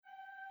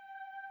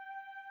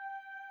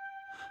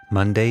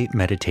Monday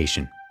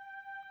Meditation,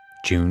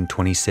 June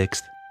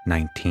 26,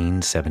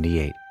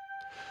 1978.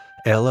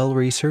 LL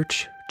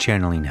Research,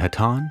 channeling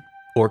Hatonn,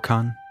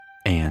 Orkhan,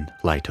 and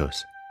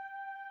Laitos.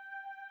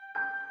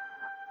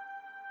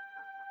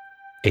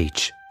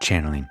 H.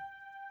 Channeling.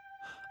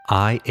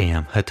 I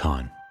am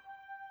Hatonn.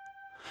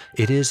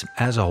 It is,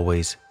 as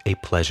always, a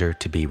pleasure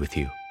to be with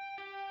you.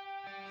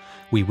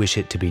 We wish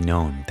it to be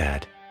known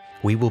that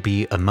we will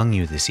be among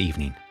you this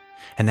evening,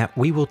 and that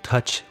we will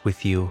touch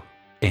with you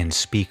and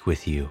speak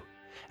with you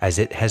as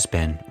it has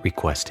been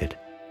requested.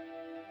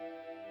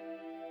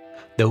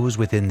 Those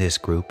within this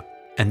group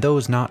and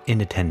those not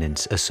in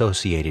attendance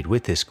associated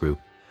with this group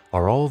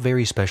are all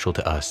very special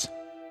to us.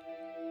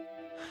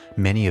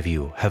 Many of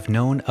you have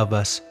known of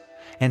us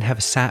and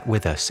have sat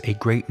with us a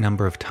great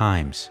number of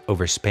times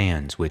over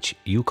spans which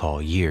you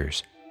call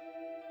years.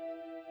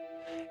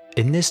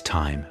 In this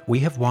time, we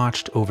have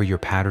watched over your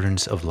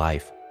patterns of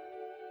life.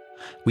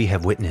 We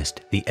have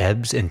witnessed the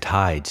ebbs and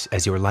tides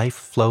as your life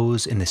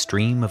flows in the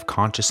stream of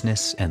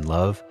consciousness and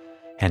love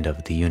and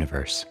of the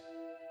universe.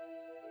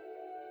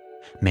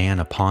 Man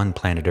upon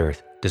planet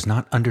Earth does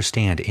not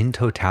understand in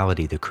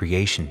totality the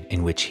creation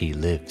in which he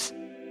lives.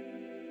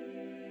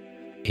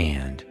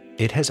 And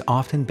it has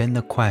often been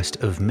the quest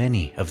of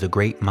many of the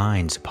great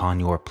minds upon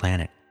your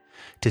planet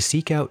to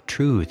seek out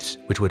truths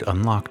which would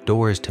unlock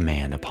doors to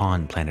man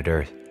upon planet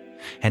Earth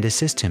and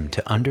assist him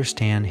to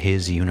understand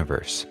his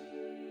universe.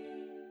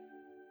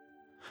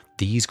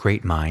 These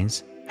great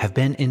minds have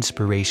been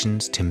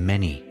inspirations to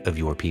many of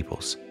your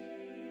peoples.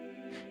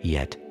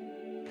 Yet,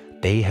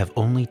 they have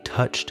only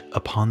touched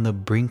upon the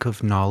brink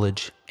of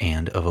knowledge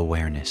and of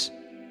awareness.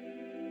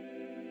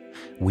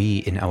 We,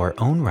 in our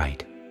own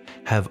right,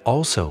 have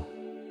also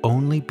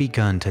only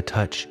begun to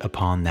touch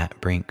upon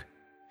that brink,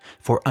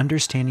 for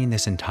understanding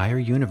this entire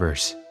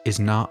universe is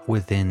not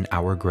within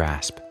our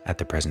grasp at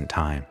the present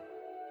time.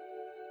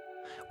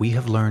 We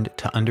have learned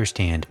to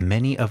understand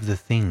many of the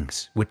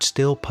things which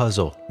still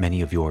puzzle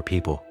many of your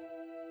people.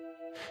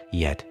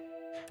 Yet,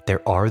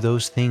 there are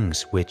those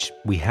things which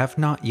we have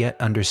not yet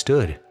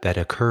understood that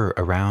occur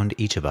around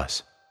each of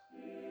us.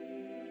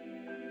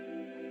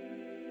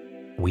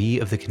 We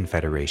of the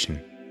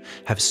Confederation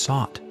have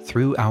sought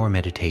through our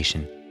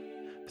meditation,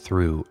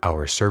 through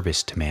our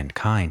service to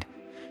mankind,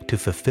 to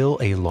fulfill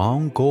a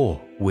long goal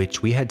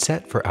which we had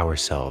set for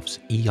ourselves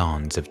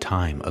eons of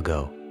time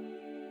ago.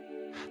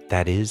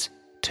 That is,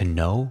 to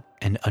know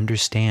and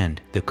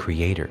understand the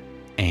Creator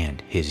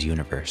and His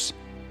universe.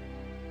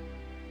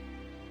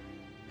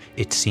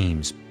 It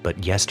seems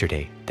but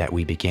yesterday that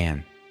we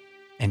began,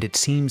 and it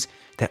seems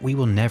that we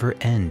will never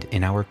end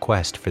in our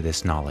quest for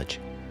this knowledge.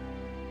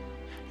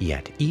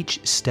 Yet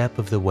each step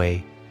of the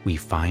way we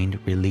find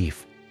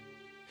relief,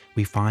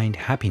 we find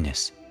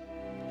happiness,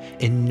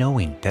 in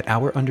knowing that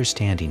our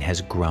understanding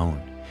has grown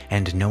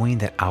and knowing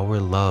that our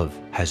love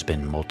has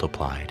been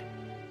multiplied.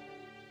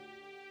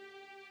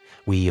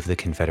 We of the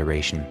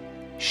Confederation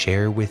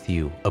share with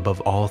you,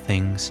 above all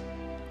things,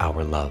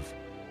 our love.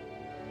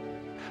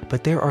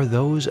 But there are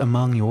those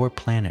among your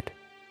planet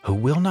who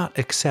will not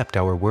accept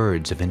our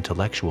words of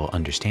intellectual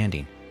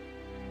understanding.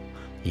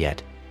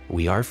 Yet,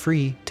 we are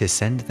free to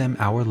send them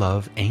our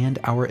love and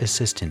our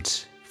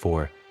assistance,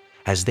 for,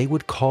 as they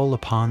would call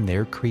upon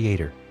their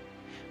Creator,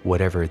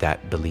 whatever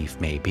that belief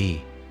may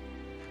be,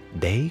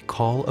 they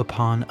call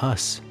upon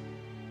us.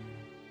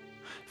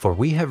 For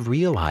we have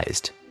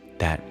realized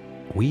that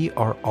we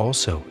are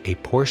also a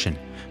portion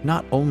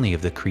not only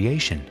of the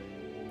creation,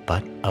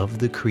 but of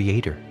the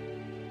Creator.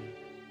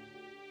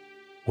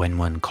 When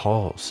one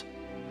calls,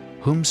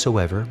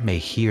 whomsoever may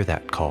hear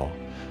that call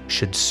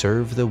should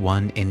serve the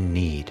one in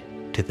need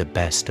to the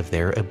best of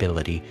their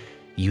ability,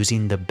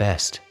 using the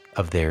best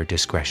of their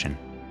discretion.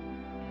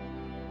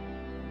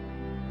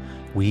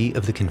 We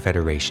of the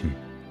Confederation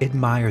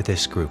admire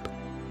this group,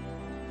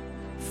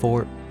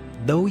 for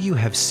though you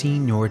have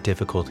seen your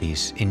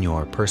difficulties in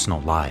your personal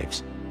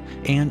lives,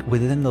 and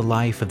within the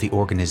life of the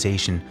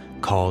organization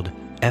called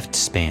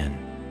EFTSPAN,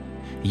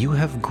 you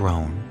have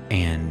grown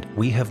and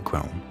we have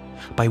grown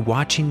by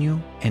watching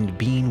you and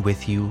being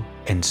with you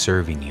and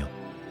serving you.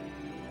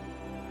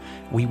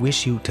 We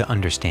wish you to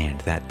understand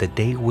that the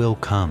day will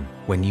come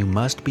when you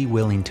must be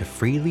willing to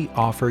freely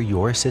offer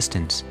your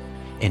assistance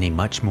in a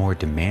much more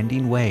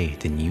demanding way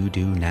than you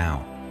do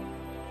now.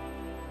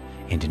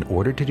 And in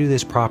order to do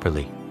this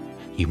properly,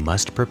 you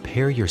must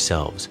prepare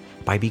yourselves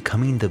by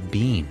becoming the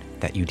being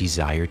that you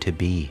desire to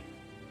be,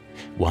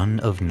 one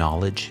of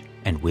knowledge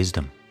and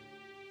wisdom,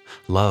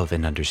 love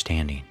and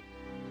understanding,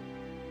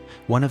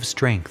 one of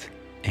strength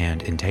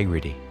and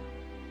integrity.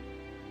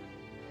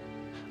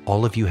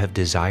 All of you have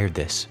desired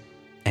this,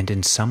 and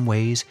in some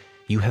ways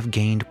you have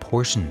gained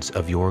portions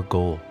of your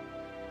goal.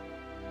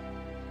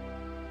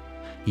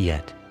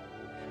 Yet,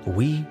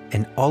 we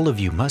and all of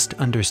you must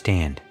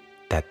understand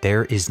that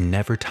there is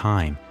never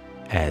time,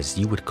 as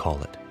you would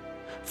call it,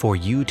 for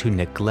you to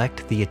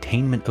neglect the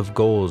attainment of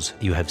goals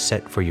you have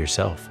set for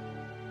yourself.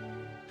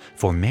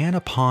 For man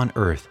upon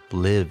earth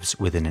lives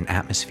within an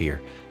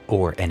atmosphere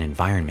or an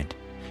environment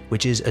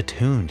which is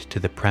attuned to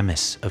the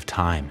premise of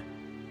time,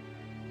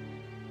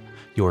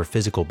 Your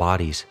physical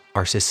bodies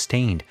are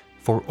sustained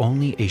for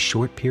only a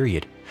short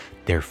period.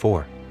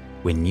 Therefore,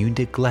 when you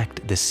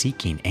neglect the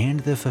seeking and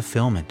the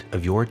fulfillment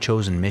of your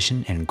chosen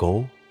mission and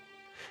goal,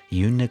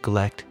 you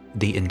neglect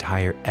the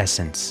entire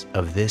essence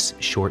of this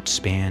short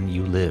span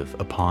you live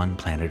upon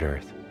planet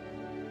Earth.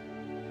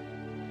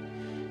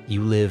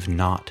 You live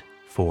not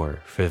for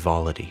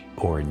frivolity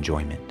or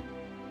enjoyment.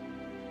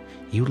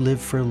 You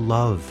live for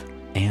love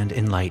and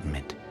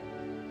enlightenment,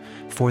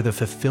 for the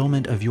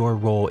fulfillment of your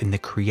role in the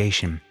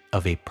creation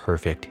of a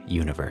perfect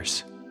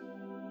universe.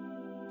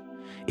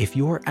 If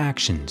your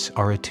actions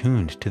are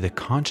attuned to the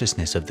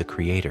consciousness of the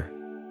Creator,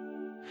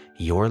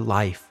 your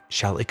life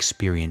shall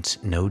experience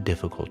no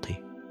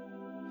difficulty,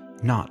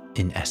 not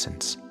in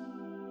essence.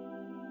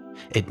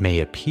 It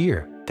may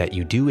appear that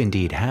you do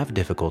indeed have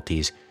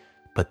difficulties,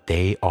 but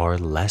they are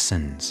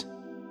lessons.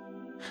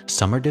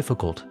 Some are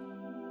difficult,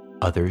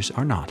 others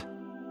are not.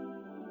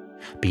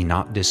 Be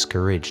not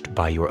discouraged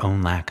by your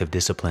own lack of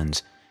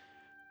disciplines.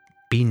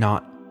 Be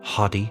not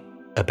haughty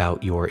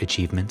about your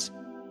achievements.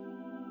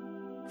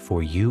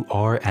 For you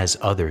are as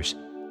others,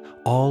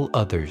 all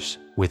others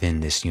within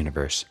this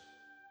universe.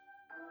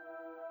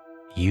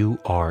 You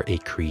are a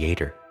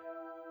creator.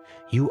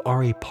 You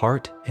are a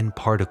part and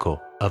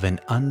particle of an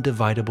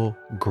undividable,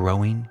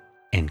 growing,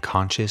 and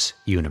conscious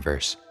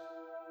universe.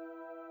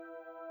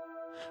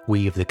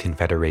 We of the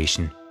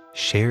Confederation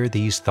share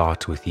these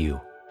thoughts with you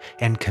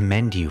and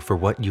commend you for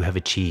what you have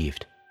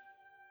achieved,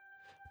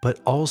 but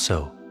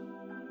also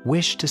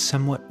wish to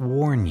somewhat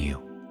warn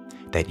you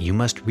that you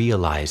must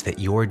realize that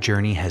your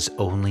journey has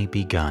only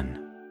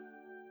begun.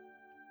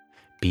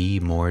 Be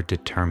more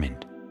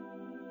determined.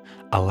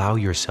 Allow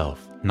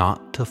yourself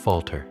not to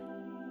falter.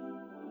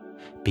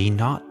 Be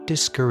not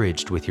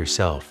discouraged with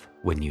yourself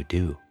when you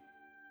do.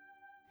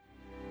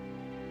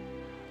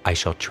 I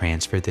shall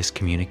transfer this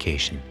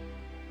communication.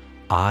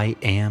 I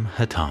am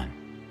Hatonn.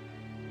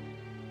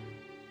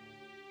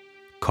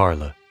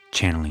 Carla,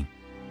 channeling.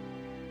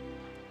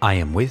 I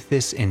am with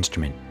this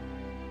instrument.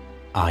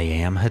 I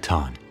am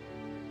Hatonn.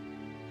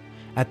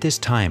 At this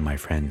time, my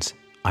friends,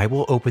 I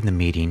will open the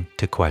meeting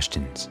to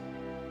questions.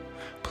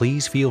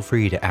 Please feel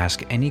free to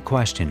ask any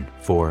question,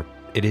 for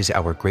it is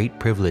our great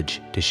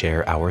privilege to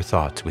share our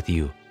thoughts with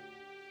you.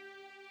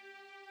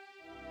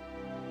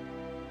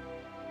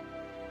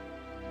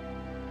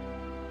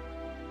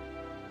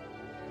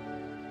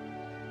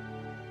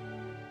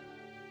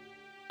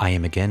 I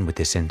am again with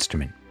this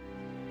instrument.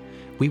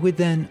 We would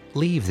then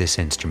leave this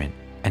instrument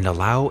and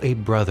allow a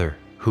brother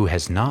who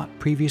has not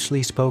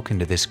previously spoken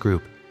to this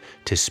group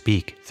to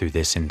speak through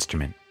this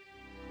instrument.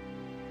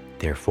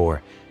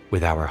 Therefore,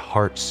 with our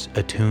hearts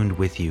attuned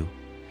with you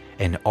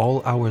and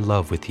all our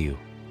love with you,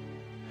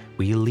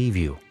 we leave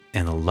you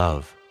in a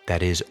love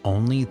that is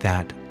only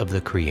that of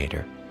the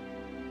Creator.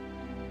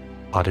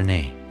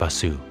 Adonai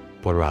Basu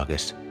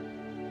Boragas.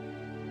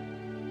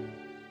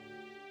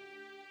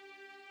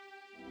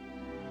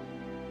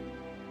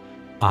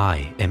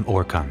 I am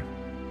Orkan,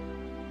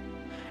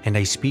 and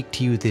I speak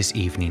to you this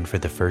evening for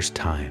the first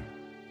time.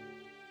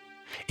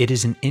 It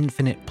is an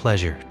infinite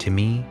pleasure to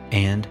me,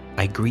 and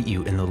I greet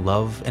you in the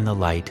love and the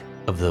light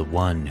of the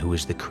One who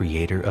is the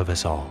Creator of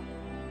us all.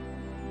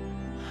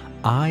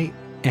 I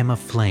am a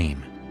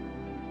flame.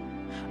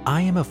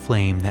 I am a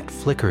flame that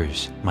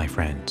flickers, my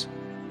friends,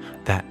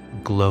 that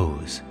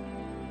glows,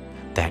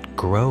 that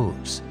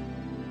grows,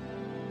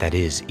 that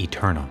is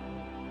eternal.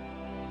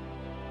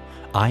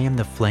 I am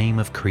the flame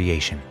of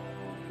creation,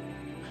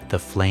 the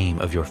flame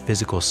of your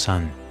physical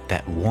sun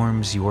that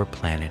warms your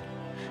planet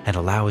and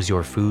allows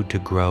your food to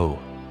grow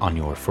on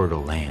your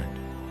fertile land.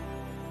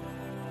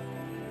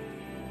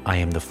 I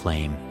am the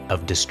flame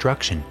of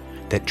destruction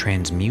that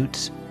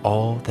transmutes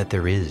all that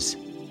there is.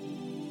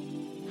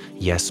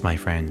 Yes, my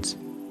friends,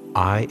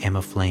 I am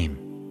a flame.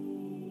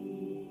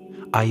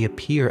 I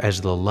appear as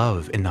the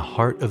love in the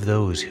heart of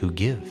those who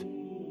give.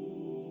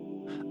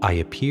 I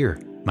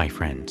appear, my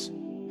friends,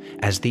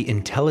 as the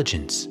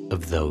intelligence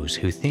of those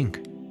who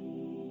think.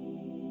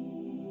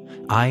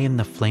 I am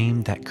the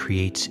flame that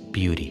creates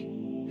beauty,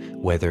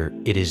 whether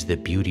it is the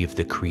beauty of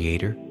the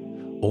Creator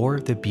or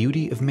the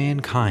beauty of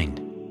mankind,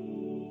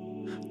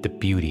 the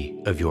beauty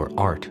of your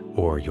art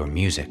or your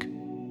music,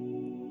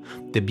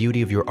 the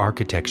beauty of your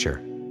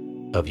architecture,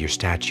 of your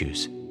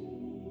statues,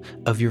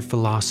 of your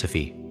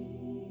philosophy.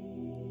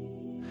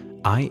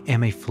 I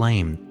am a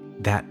flame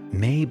that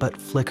may but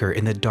flicker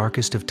in the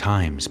darkest of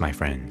times, my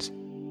friends.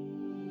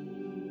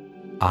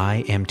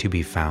 I am to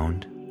be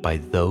found by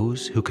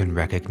those who can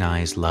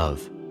recognize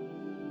love.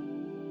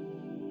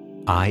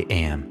 I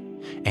am,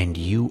 and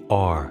you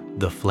are,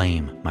 the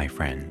flame, my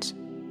friends.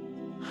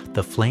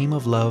 The flame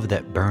of love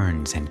that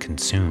burns and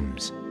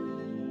consumes.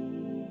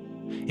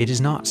 It is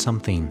not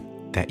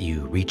something that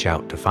you reach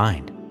out to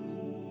find.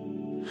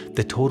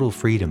 The total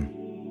freedom,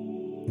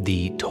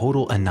 the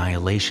total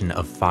annihilation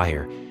of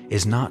fire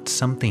is not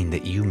something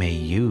that you may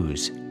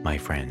use, my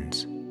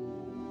friends.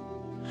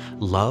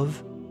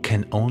 Love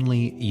can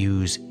only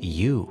use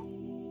you.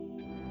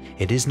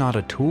 It is not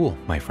a tool,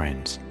 my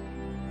friends.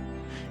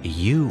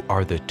 You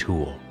are the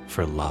tool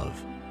for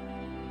love.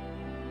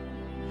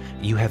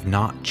 you have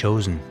not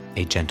chosen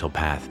a gentle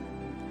path.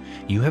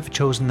 You have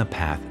chosen the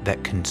path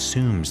that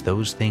consumes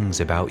those things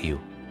about you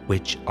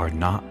which are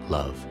not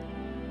love.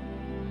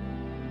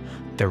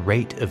 The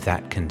rate of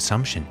that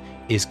consumption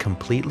is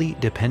completely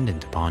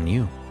dependent upon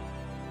you.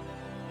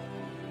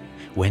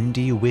 When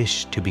do you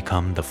wish to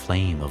become the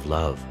flame of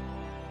love,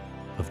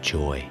 of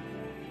joy,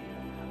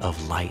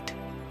 of light,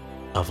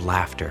 of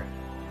laughter,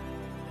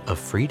 of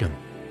freedom?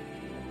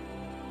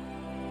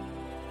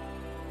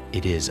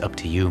 It is up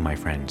to you, my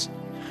friends,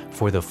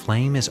 for the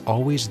flame is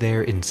always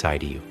there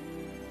inside you,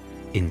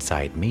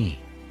 inside me.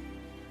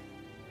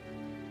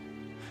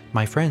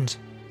 My friends,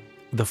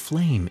 the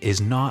flame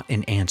is not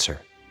an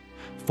answer,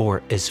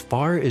 for as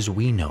far as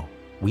we know,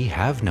 we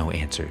have no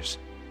answers.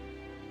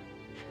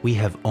 We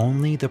have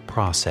only the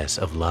process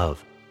of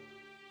love.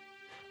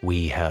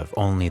 We have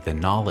only the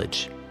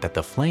knowledge that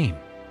the flame,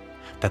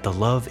 that the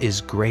love is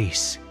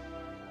grace,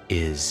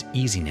 is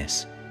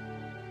easiness,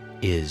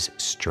 is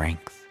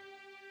strength.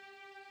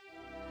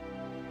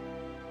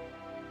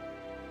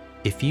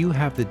 If you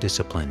have the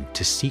discipline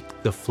to seek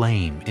the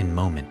flame in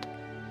moment,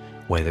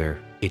 whether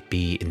it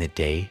be in the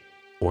day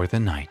or the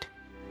night,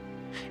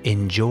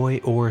 in joy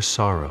or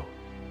sorrow,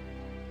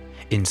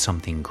 in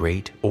something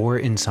great or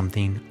in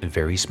something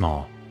very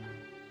small,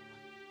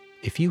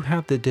 if you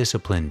have the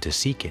discipline to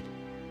seek it,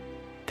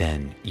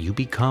 then you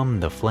become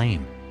the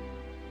flame.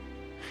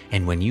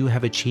 And when you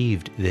have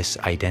achieved this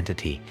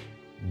identity,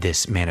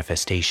 this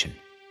manifestation,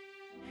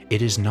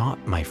 it is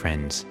not, my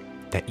friends,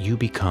 that you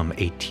become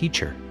a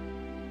teacher.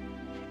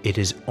 It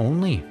is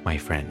only, my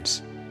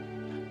friends,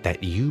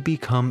 that you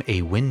become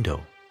a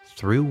window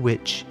through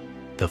which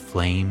the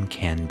flame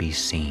can be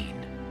seen.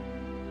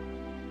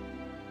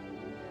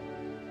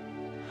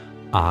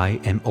 I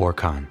am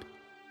Orkan.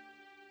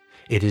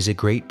 It is a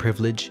great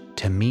privilege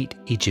to meet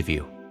each of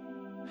you,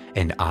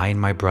 and I and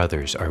my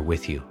brothers are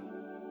with you.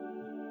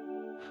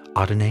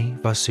 Adonai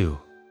Vasu.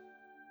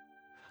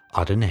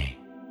 Adonai.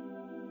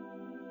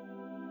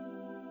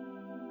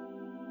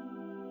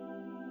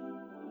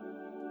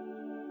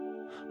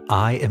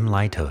 I am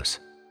Laitos,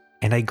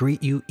 and I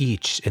greet you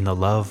each in the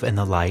love and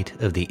the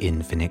light of the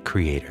infinite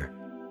Creator.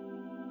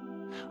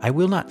 I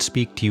will not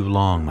speak to you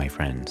long, my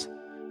friends,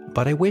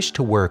 but I wish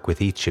to work with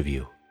each of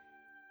you.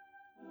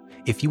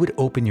 If you would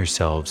open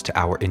yourselves to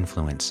our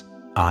influence,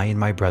 I and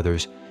my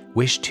brothers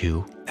wish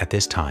to, at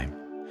this time,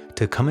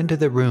 to come into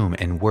the room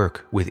and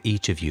work with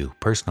each of you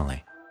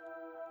personally.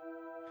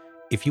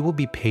 If you will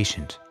be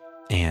patient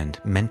and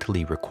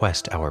mentally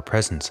request our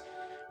presence,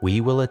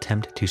 we will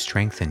attempt to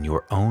strengthen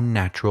your own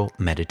natural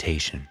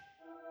meditation.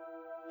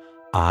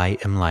 I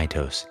am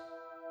Laitos.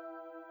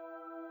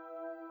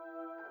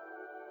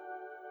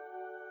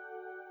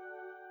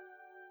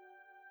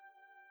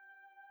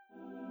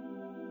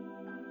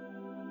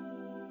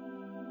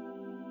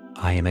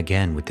 I am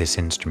again with this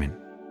instrument.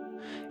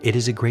 It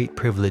is a great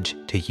privilege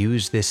to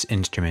use this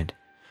instrument,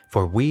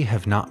 for we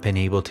have not been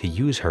able to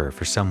use her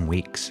for some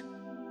weeks.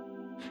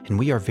 And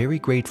we are very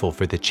grateful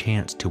for the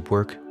chance to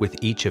work with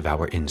each of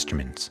our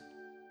instruments.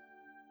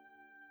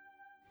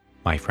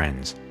 My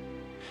friends,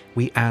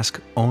 we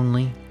ask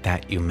only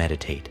that you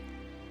meditate.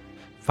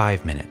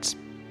 5 minutes,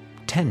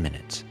 10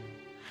 minutes,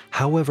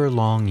 however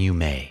long you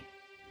may.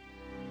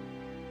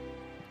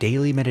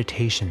 Daily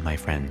meditation, my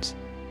friends.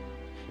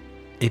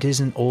 It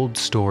is an old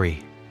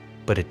story,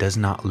 but it does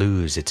not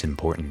lose its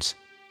importance.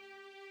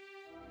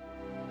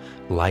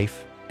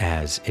 Life,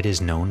 as it is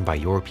known by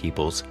your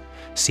peoples,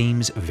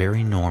 seems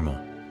very normal.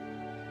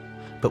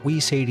 But we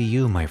say to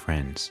you, my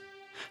friends,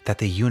 that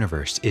the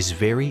universe is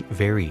very,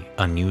 very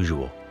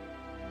unusual.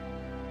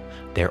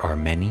 There are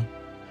many,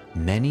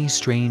 many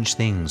strange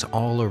things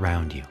all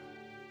around you,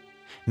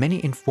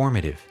 many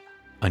informative,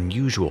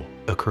 unusual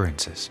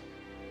occurrences.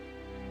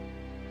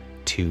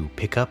 To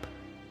pick up,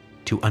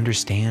 to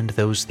understand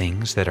those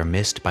things that are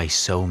missed by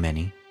so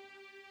many,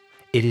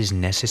 it is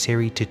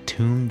necessary to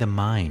tune the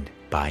mind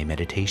by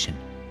meditation.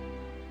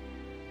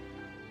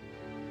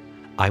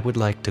 I would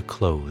like to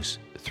close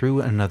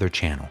through another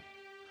channel.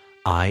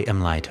 I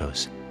am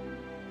Laitos.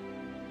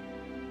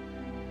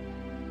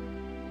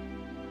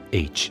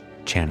 H.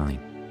 Channeling.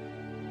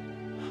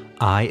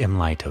 I am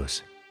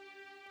Laitos.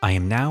 I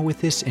am now with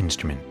this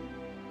instrument.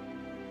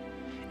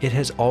 It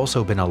has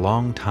also been a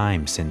long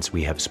time since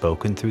we have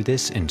spoken through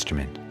this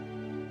instrument.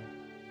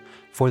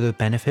 For the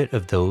benefit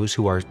of those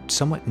who are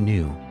somewhat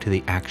new to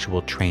the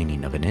actual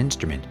training of an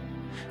instrument,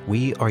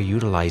 we are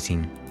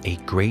utilizing a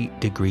great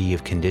degree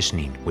of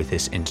conditioning with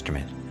this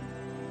instrument.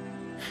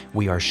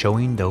 We are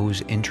showing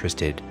those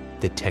interested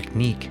the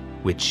technique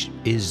which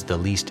is the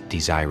least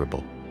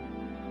desirable.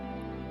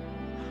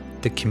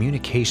 The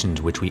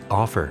communications which we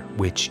offer,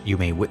 which you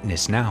may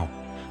witness now,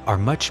 are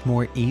much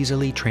more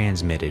easily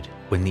transmitted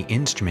when the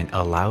instrument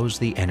allows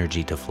the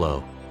energy to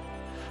flow,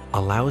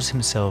 allows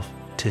himself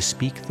to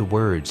speak the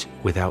words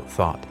without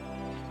thought,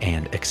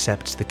 and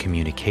accepts the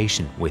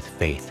communication with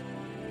faith.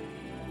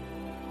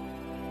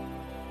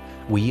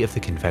 We of the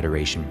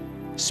Confederation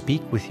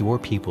speak with your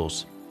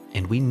peoples,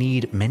 and we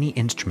need many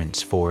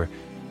instruments for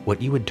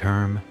what you would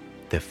term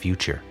the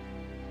future.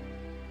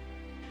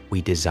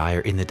 We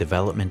desire in the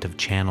development of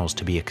channels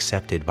to be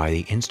accepted by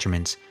the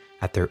instruments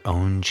at their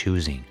own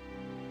choosing.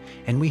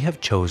 And we have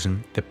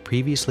chosen the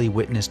previously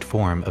witnessed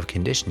form of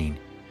conditioning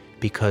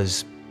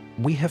because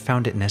we have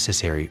found it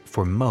necessary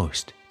for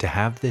most to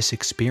have this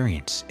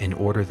experience in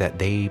order that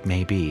they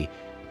may be,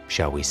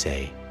 shall we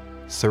say,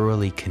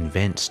 thoroughly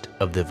convinced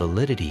of the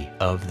validity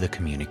of the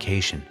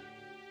communication.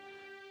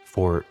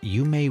 For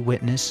you may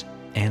witness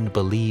and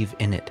believe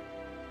in it,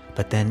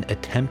 but then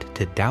attempt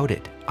to doubt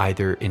it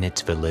either in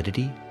its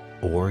validity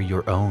or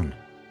your own.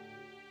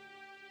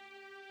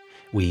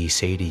 We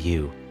say to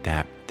you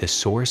that the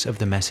source of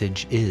the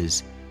message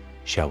is,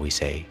 shall we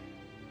say,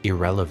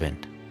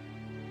 irrelevant.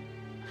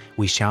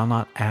 We shall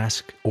not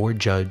ask or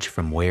judge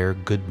from where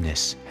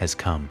goodness has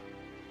come.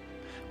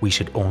 We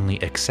should only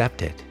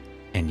accept it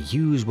and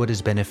use what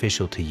is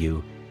beneficial to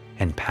you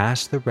and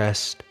pass the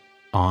rest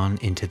on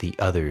into the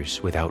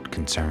others without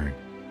concern.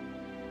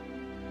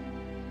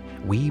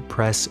 We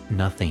press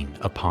nothing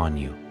upon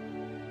you.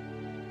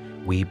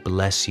 We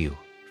bless you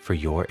for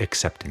your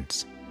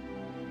acceptance.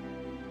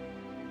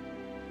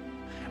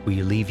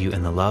 We leave you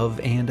in the love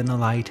and in the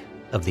light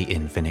of the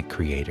infinite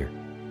Creator.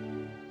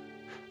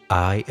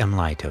 I am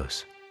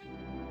Laitos.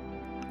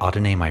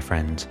 Adonai, my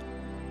friends.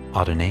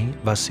 Adonai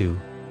Vasu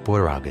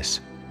Boragas.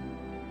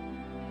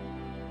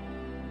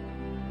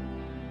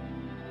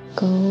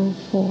 Go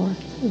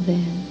forth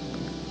then,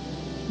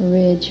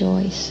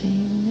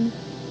 rejoicing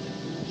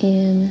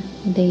in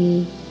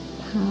the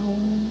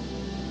power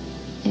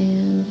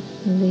and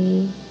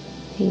the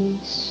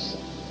peace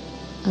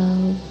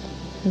of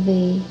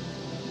the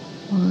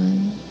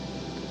one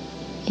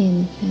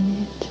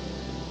infinite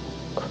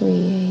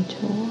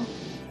Creator.